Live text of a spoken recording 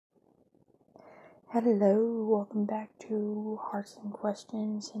Hello, welcome back to Hearts and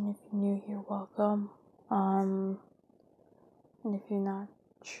Questions, and if you're new here, welcome. And if you've not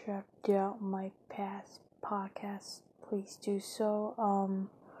checked out my past podcasts, please do so.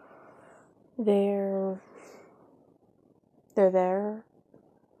 They're there,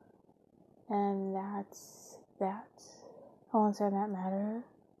 and that's that. I want to say on that matter.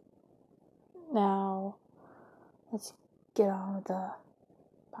 Now, let's get on with the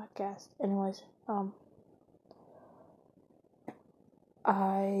podcast. Anyways,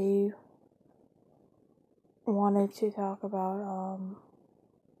 I wanted to talk about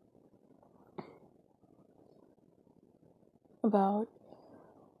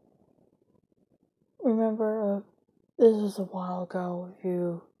remember this was a while ago if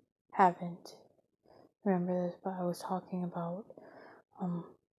you haven't remember this, but I was talking about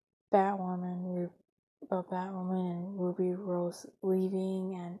Batwoman and Ruby Rose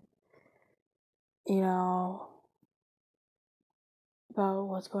leaving, and about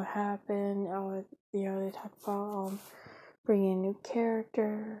what's going to happen, or they talk about bringing a new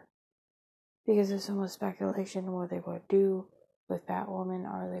character, because there's so much speculation what they would do with Batwoman.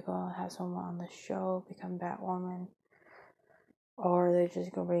 Are they going to have someone on the show become Batwoman, or are they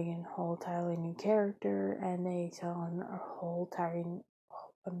just going to bring in a whole entirely new character, and they tell a whole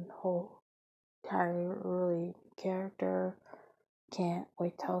entirely character? Can't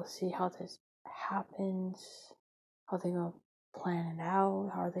wait till see how this happens, how they gonna plan it out,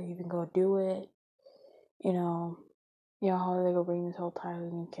 how are they even gonna do it, how are they gonna bring this whole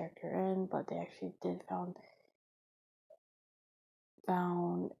entirely new character in, but they actually did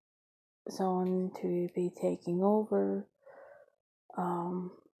found someone to be taking over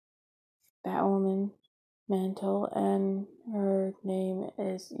Batwoman mantle, and her name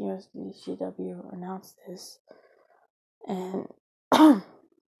is CW announced this, and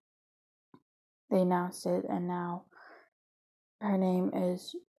they announced it, and now her name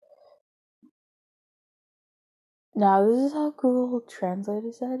is. Now this is how Google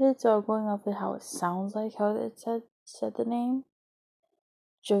Translator said it, so I'm going off of how it sounds like how it said the name.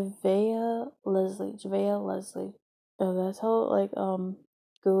 Javea Leslie. So that's how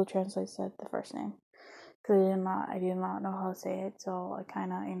Google Translate said the first name. Cause I did not know how to say it, so I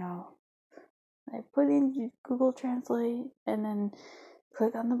kinda, I put in Google Translate and then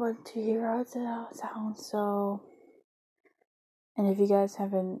click on the button to hear how it sounds. So, and if you guys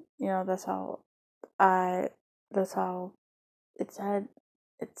haven't, that's how it said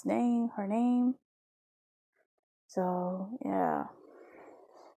her name. So yeah,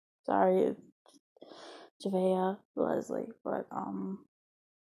 sorry, Javea Leslie, but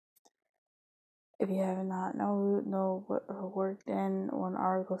if you have not know what her work, then one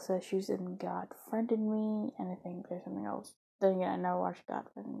article says she was in God Friended Me, and I think there's something else. Then again, I never watched God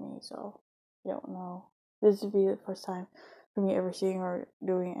Friended Me, so I don't know. This would be the first time for me ever seeing her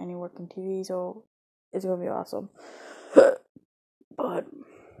doing any work in TV, so it's gonna be awesome. But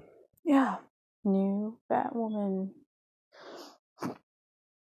yeah, new Batwoman.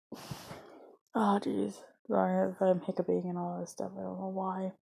 Oh jeez, sorry if I'm hiccuping and all this stuff. I don't know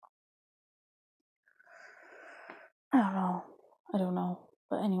why. I don't know.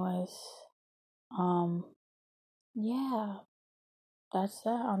 But anyways, yeah, that's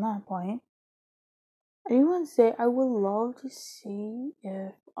that on that point. I do want to say I would love to see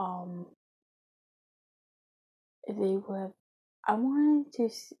if they would have. I wanted to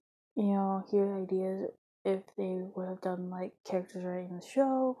hear ideas if they would have done like characters right in the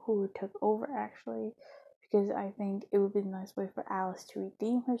show who took over actually, because I think it would be a nice way for Alice to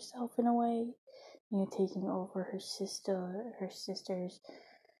redeem herself in a way, taking over her sister's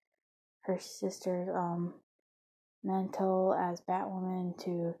mantle as Batwoman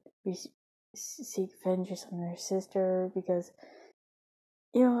to seek vengeance on her sister, because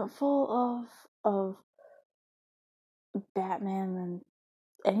full of Batman, and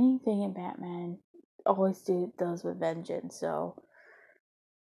anything in Batman always does with vengeance. So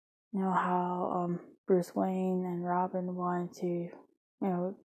how Bruce Wayne and Robin wanted to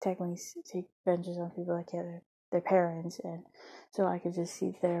technically take vengeance on people like their parents, and so I could just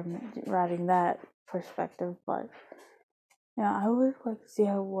see them writing that perspective. But I would like to see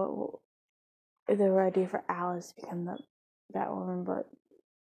what their idea for Alice to become the Batwoman, but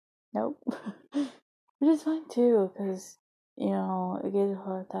nope. Which is fine too, because it gives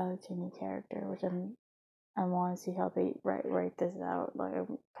her that to a new character, which I want to see how they write this out. Like,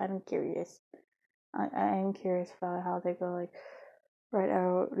 I'm kind of curious. I am curious about how they go write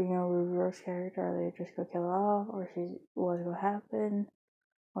out Ruby Rose's character. Are they just gonna kill her off, or what's gonna happen?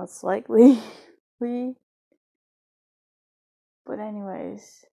 What's likely? But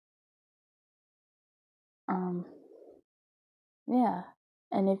anyways, Yeah,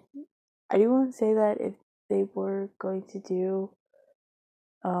 and if I do want to say that if they were going to do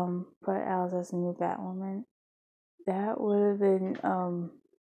put Alice as a new Batwoman, that would have been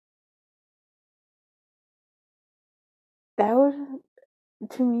that would,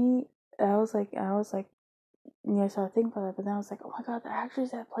 to me, I was like yeah, so I think about that, but then I was like, oh my god, the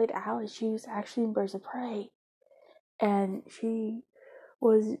actress that played Alice, she was actually in Birds of Prey, and she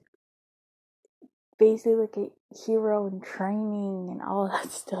was basically like a hero in training and all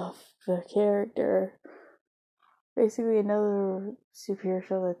that stuff. The character, basically another superhero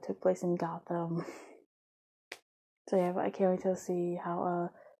show that took place in Gotham. So yeah, but I can't wait to see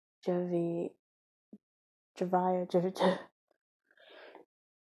how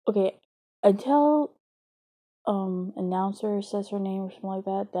okay, until announcer says her name or something like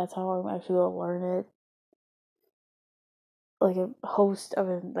that, that's how I'm actually gonna learn it. Like a host of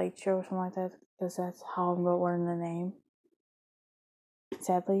a like show or something like that, because that's how I'm gonna learn the name.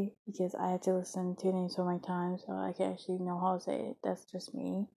 Sadly, because I had to listen to the name so many times, so I can actually know how to say it. That's just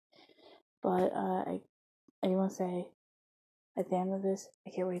me. But I want to say at the end of this,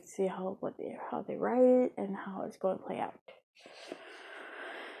 I can't wait to see how they write it and how it's going to play out.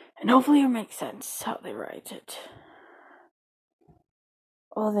 And hopefully it makes sense how they write it.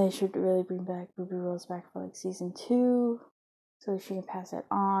 Well, they should really bring back Ruby Rose back for like season 2, so she can pass it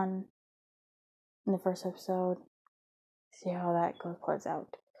on in the first episode. See how that plays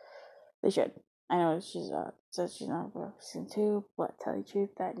out. They should. I know she's says she's not for season 2, but tell you the truth,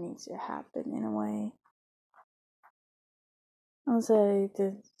 that needs to happen in a way. I'll say I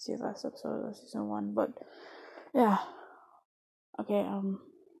did see the last episode of season 1, but yeah. Okay,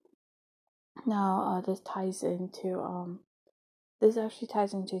 now this ties into this actually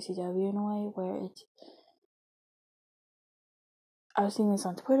ties into CW in a way where it's, I was seeing this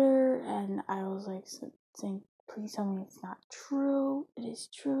on Twitter and I was like saying, please tell me it's not true. It is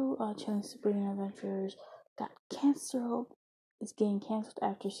true. Chilling Sabrina Adventures got canceled. It's getting canceled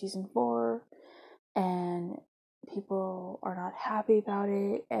after season 4, and people are not happy about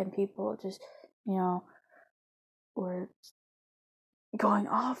it, and people just, were going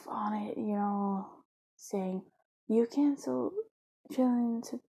off on it, saying, you cancel Chilling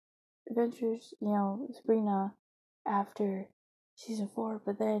Adventures, Sabrina after season 4,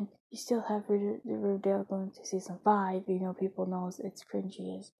 but then you still have Riverdale going to season 5, people knows it's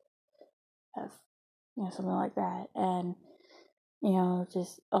cringy as F, something like that, and,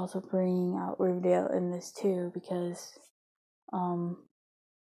 just also bringing out Riverdale in this too, because,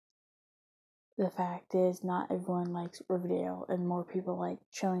 the fact is not everyone likes Riverdale, and more people like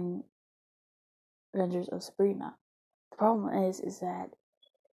Chilling Adventures of Sabrina. The problem is that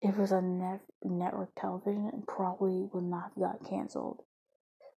if it was on network television, it probably would not have got canceled.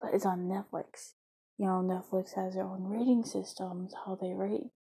 But it's on Netflix. Netflix has their own rating systems, how they rate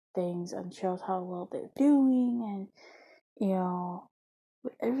things and shows how well they're doing, and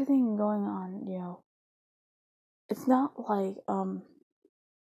with everything going on, it's not like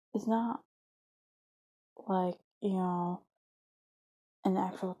an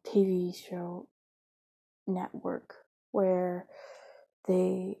actual TV show network where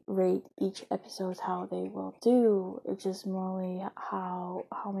they rate each episode how they will do. It's just merely how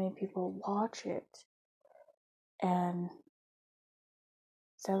many people watch it. And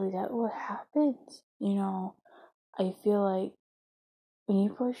sadly, that's what happens. I feel like when you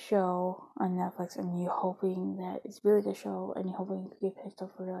put a show on Netflix and you're hoping that it's really good show and you're hoping to get picked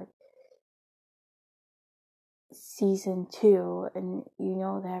up for like season 2, and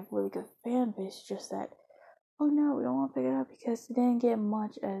they have really good fan base, just that, oh no, we don't want to pick it up because they didn't get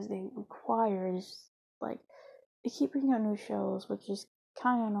much as they required. It's like they keep bringing out new shows, which is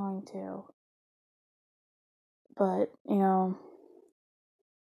kind of annoying too. But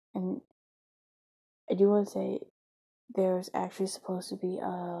and I do want to say there's actually supposed to be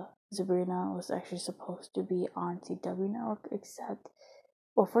Sabrina was actually supposed to be on CW Network, except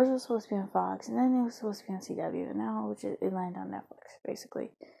first it was supposed to be on Fox, and then it was supposed to be on CW, and now it landed on Netflix,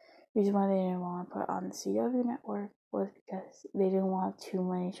 basically. The reason why they didn't want to put it on the CW network was because they didn't want too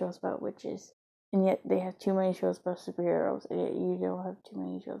many shows about witches. And yet they have too many shows about superheroes, and yet you don't have too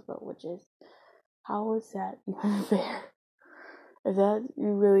many shows about witches. How is that even fair? If that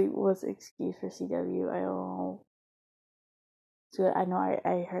really was an excuse for CW, I don't know. So I know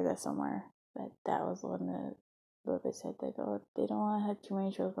I heard that somewhere, that was one that what they said. They don't want to have too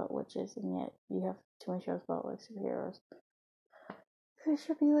many shows about witches, and yet you have too many shows about like superheroes. It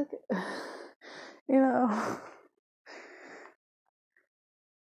should be like,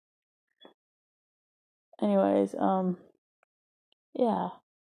 Anyways, yeah.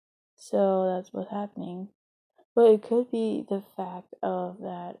 So that's what's happening. But it could be the fact of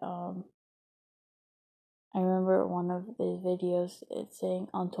that, I remember one of the videos, it's saying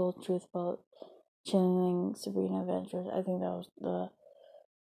Untold Truth about Channeling Sabrina Adventures. I think that was the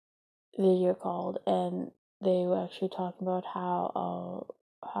video called, and they were actually talking about how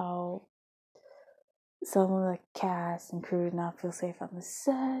some of the cast and crew did not feel safe on the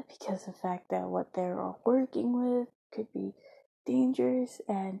set because of the fact that what they were working with could be dangerous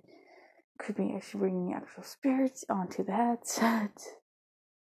and could be actually bringing actual spirits onto that set.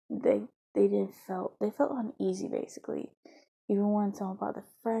 They felt uneasy basically. Even when someone brought a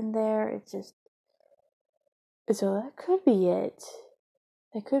friend there, it's just, so that could be it.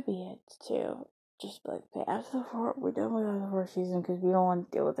 That could be it too. Just like, okay, after the fourth, we're done with the fourth season because we don't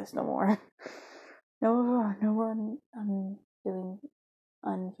want to deal with this no more. No more.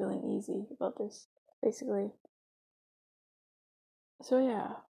 I'm feeling easy about this, basically. So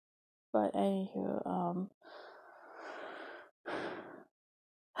yeah, but anywho,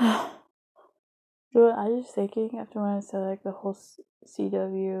 dude, I was thinking after when I said like the whole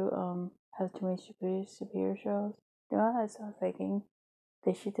CW has too many superhero shows. You know what I started thinking?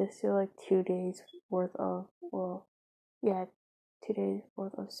 They should just do like 2 days worth of, well, yeah, 2 days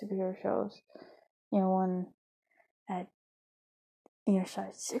worth of superhero shows. You know, one at, start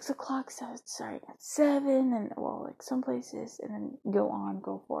at 6 o'clock, starting at 7, and well, like some places, and then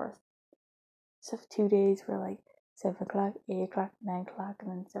go forth. So 2 days for like 7 o'clock, 8 o'clock, 9 o'clock, and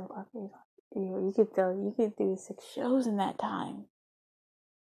then 7 o'clock, 8 o'clock. You could do 6 shows in that time.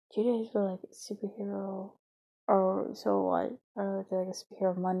 2 days for like superhero, or so what? Or like a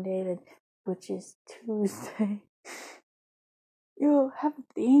superhero Monday, then which is Tuesday. Have a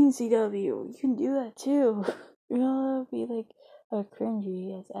theme CW. You can do that too. That would be like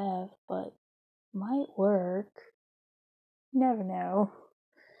cringy as F, but might work. You never know.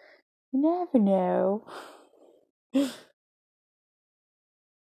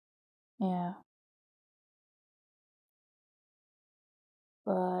 Yeah.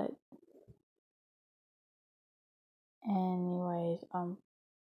 But anyways,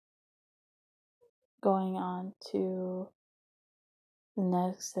 going on to the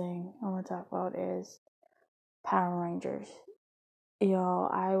next thing I want to talk about is Power Rangers.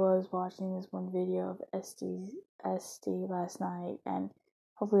 I was watching this one video of SD last night, and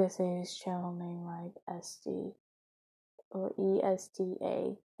hopefully I say his channel name right, SD or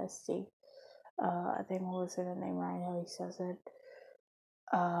ESTA. I think we'll say the name right how he says it.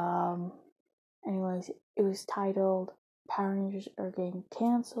 Anyways, it was titled Power Rangers are getting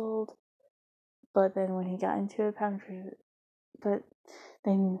canceled, but then when he got into it, Power Rangers, but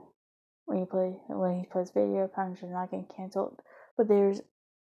then when he plays video, Power Rangers are not getting canceled. But it's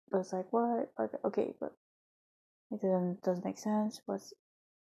like, what? Okay, but it doesn't make sense. What's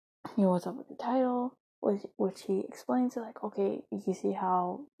up with the title? Which he explains it like, okay, you can see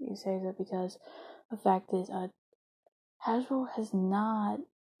how he says it because the fact is, Hasbro has not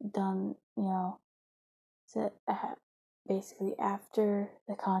done, so basically after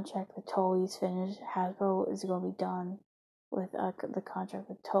the contract with Toei's finished, Hasbro is going to be done with the contract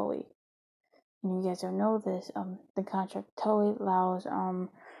with Toei. And you guys don't know this, the contract with Toei allows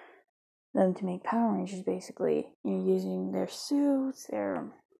them to make Power Rangers basically, using their suits,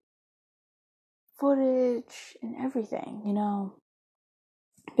 their footage, and everything,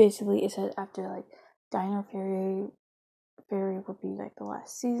 Basically, it said after like Dino Fury would be like the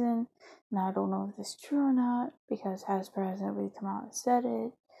last season. Now I don't know if this is true or not because Hasbro hasn't really come out and said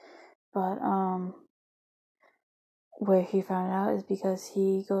it. But where he found out is because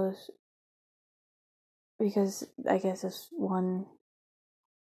I guess this one,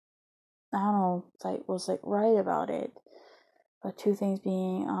 I don't know, site was like right about it. But two things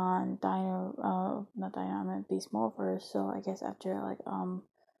being on not Dino, I meant Beast Morphers. So I guess after like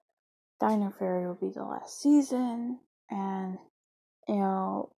Dino Fury will be the last season, and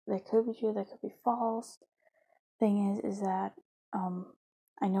that could be true, that could be false. Thing is that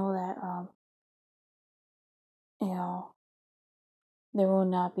I know that there will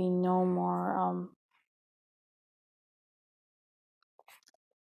not be no more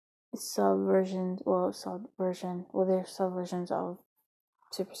subversions. Well, there's subversions of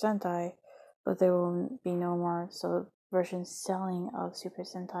Super Sentai, but there will be no more subversion selling of Super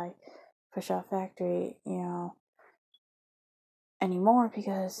Sentai for Shout Factory, anymore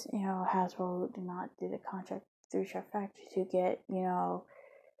because, Hasbro did not do the contract through Shout Factory to get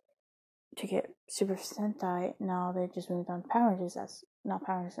Super Sentai. Now they just moved on to Power Rangers. That's not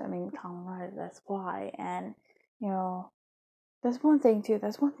Power Rangers, I mean Kamen Rider, that's why. And, that's one thing too.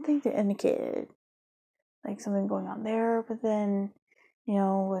 That's one thing to indicate like something going on there. But then,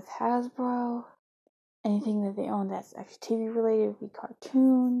 with Hasbro, anything that they own that's actually TV related would be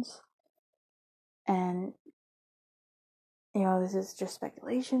cartoons. And, this is just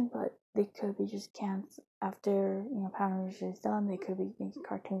speculation, but they could be just canceled after, Power Rangers is done. They could be making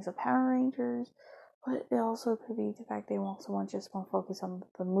cartoons of Power Rangers. But it also could be the fact they also want to focus on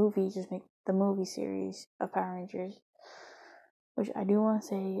the movie, just make the movie series of Power Rangers. Which I do want to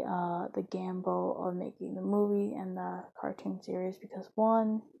say the gamble of making the movie and the cartoon series, because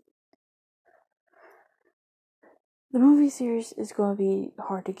one, the movie series is going to be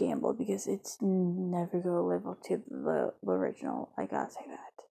hard to gamble because it's never going to live up to the original. I gotta say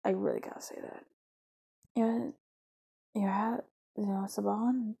that. I really gotta say that.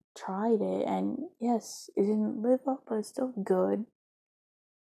 Saban tried it, and yes, it didn't live up, but it's still good.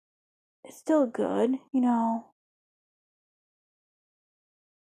 It's still good,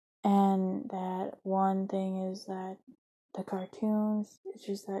 And that one thing is that the cartoons, it's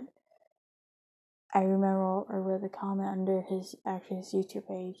just that I remember I read the comment under his YouTube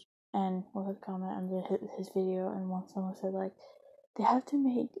page, and was a comment under his video, and someone said, like, they have to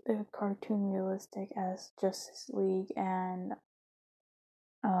make the cartoon realistic as Justice League and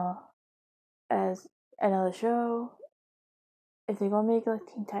as another show. If they're gonna make like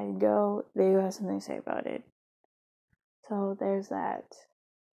Teen Titan Go, they have something to say about it. So there's that.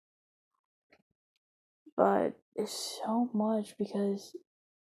 But it's so much, because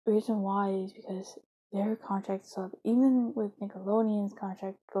the reason why is because their contract is up. Even with Nickelodeon's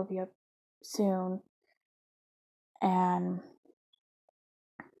contract will be up soon, and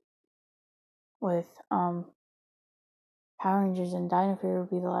with Power Rangers and Dino Fury will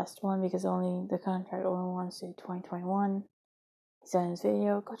be the last one, because the contract only wants to 2021. He said in his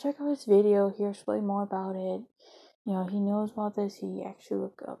video, go check out his video. He'll explain more about it. He knows about this. He actually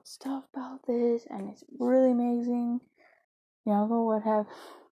looked up stuff about this, and it's really amazing. But what have,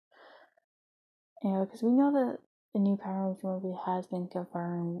 because we know that the new Power Rangers movie has been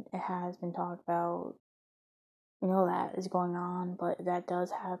confirmed. It has been talked about. That is going on, but if that does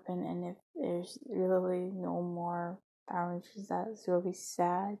happen, and if there's really no more Power Rangers, that's will be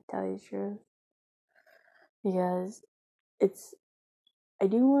sad, to tell you the truth. Because I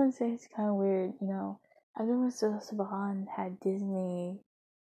do want to say it's kind of weird, after when Saban had Disney,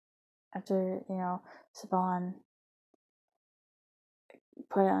 after, Saban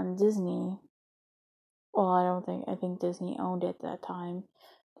put it on Disney, well, I think Disney owned it at that time,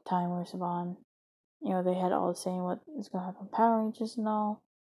 the time where Saban, they had all the saying what is going to happen with Power Rangers and all.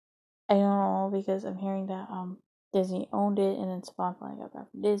 I don't know, because I'm hearing that Disney owned it, and then Saban finally got back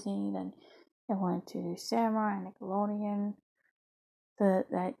from Disney, then it went to Samurai and Nickelodeon.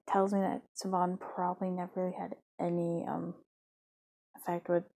 That tells me that Saban probably never really had any effect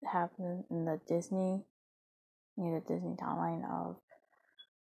what happened in the Disney, the Disney timeline of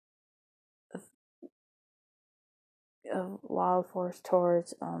Wild Force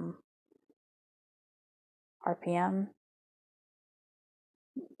towards RPM.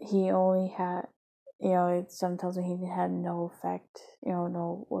 He only had, some tells me he had no effect,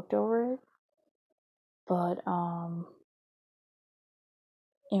 no looked over it. But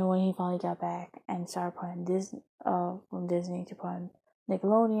when he finally got back and started putting Disney, from Disney to put on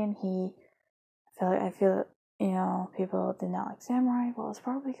Nickelodeon, I feel people did not like Samurai. Well, it's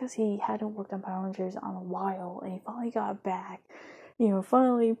probably because he hadn't worked on Power Rangers in a while, and he finally got back,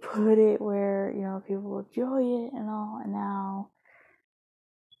 finally put it where, people will enjoy it and all, and now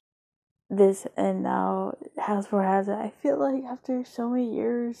Hasbro has it. I feel like after so many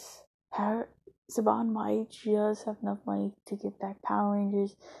years, Saban might just have enough money to get back Power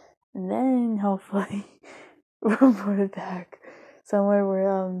Rangers, and then hopefully we'll put it back somewhere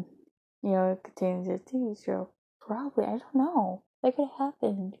where it continues its TV show. Probably, I don't know. That could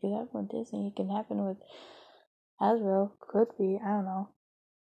happen. Could happen with Disney. It can happen with Hasbro. Could be. I don't know.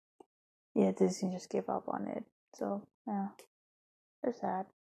 Yeah, Disney just gave up on it. So yeah, there's that.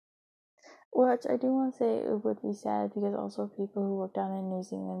 Which I do want to say it would be sad, because also people who work down in New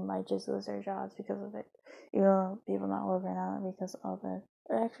Zealand might just lose their jobs because of it. Even though people not working on it because of it.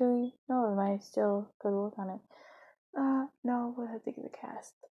 Or actually, no, they might still could work on it. No, we'll have to get the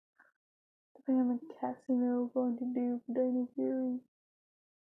cast. Depending on the casting they're going to do for Dino Fury.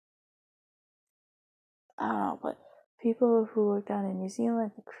 I don't know, but people who work down in New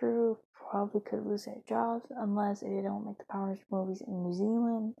Zealand, the crew, probably could lose their jobs unless they don't make the Power Rangers movies in New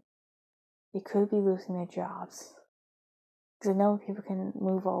Zealand. They could be losing their jobs. Because I know people can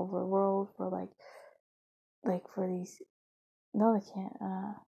move all over the world for like for these. No, they can't.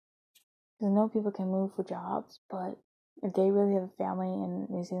 Because I know people can move for jobs, but if they really have a family in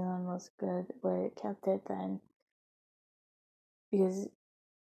New Zealand was good where it kept it, then because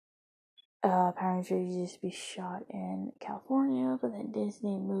Power Rangers used to be shot in California, but then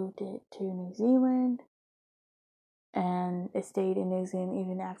Disney moved it to New Zealand. And it stayed in New Zealand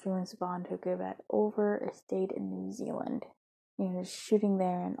even after when Saban took it back over. It stayed in New Zealand, shooting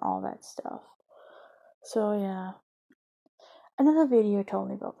there and all that stuff. So yeah, another video told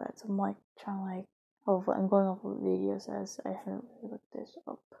me about that. So I'm like trying to I'm going off what the video says. I haven't really looked this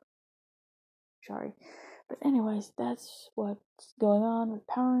up. Sorry, but anyways, that's what's going on with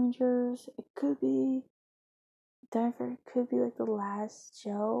Power Rangers. It could be Denver. Could be like the last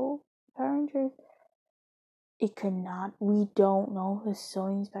show Power Rangers. It could not. We don't know. There's so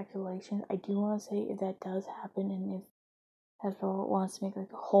many speculations. I do want to say if that does happen and if Hasbro wants to make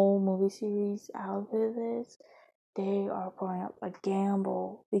like a whole movie series out of this, they are pulling up a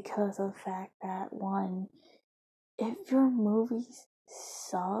gamble because of the fact that, one, if your movie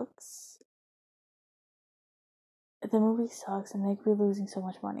sucks, the movie sucks and they could be losing so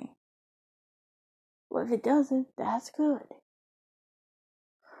much money. Well, if it doesn't, that's good.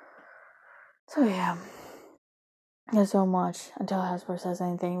 So yeah. There's so much. Until Hasbro says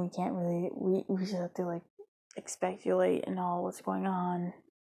anything, we can't really, we just have to speculate and all what's going on.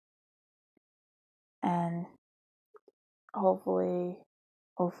 And hopefully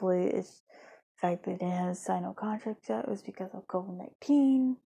it's the fact that it has signed no contract yet was because of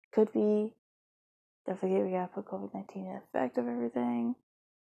COVID-19. Could be. Don't forget we gotta put COVID-19 in effect of everything.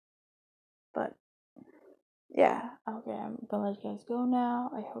 But yeah, okay, I'm gonna let you guys go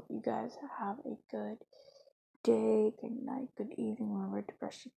now. I hope you guys have a good day, good night, good evening. Remember to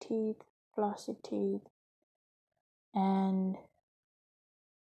brush your teeth, floss your teeth, and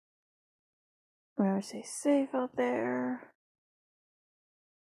remember to stay safe out there.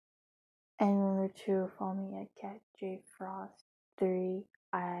 And remember to follow me at CatJFrost3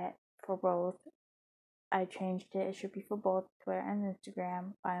 for both. I changed it. It should be for both Twitter and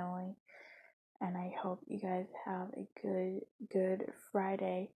Instagram finally. And I hope you guys have a good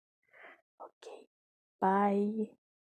Friday. Okay. Bye.